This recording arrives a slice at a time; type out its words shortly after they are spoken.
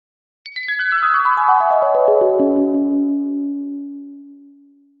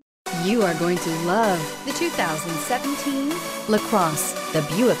are going to love the 2017 LaCrosse. The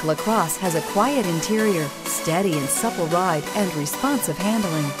Buick LaCrosse has a quiet interior, steady and supple ride, and responsive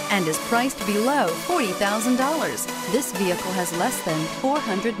handling, and is priced below $40,000. This vehicle has less than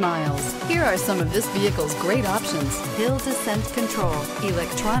 400 miles. Here are some of this vehicle's great options: hill descent control,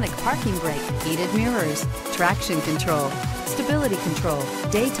 electronic parking brake, heated mirrors, traction control, stability control,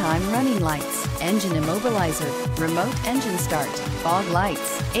 daytime running lights, engine immobilizer, remote engine start, fog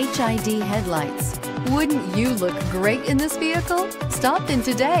lights, HID headlights. Wouldn't you look great in this vehicle? Stop in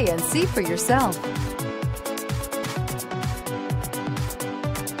today and see for yourself.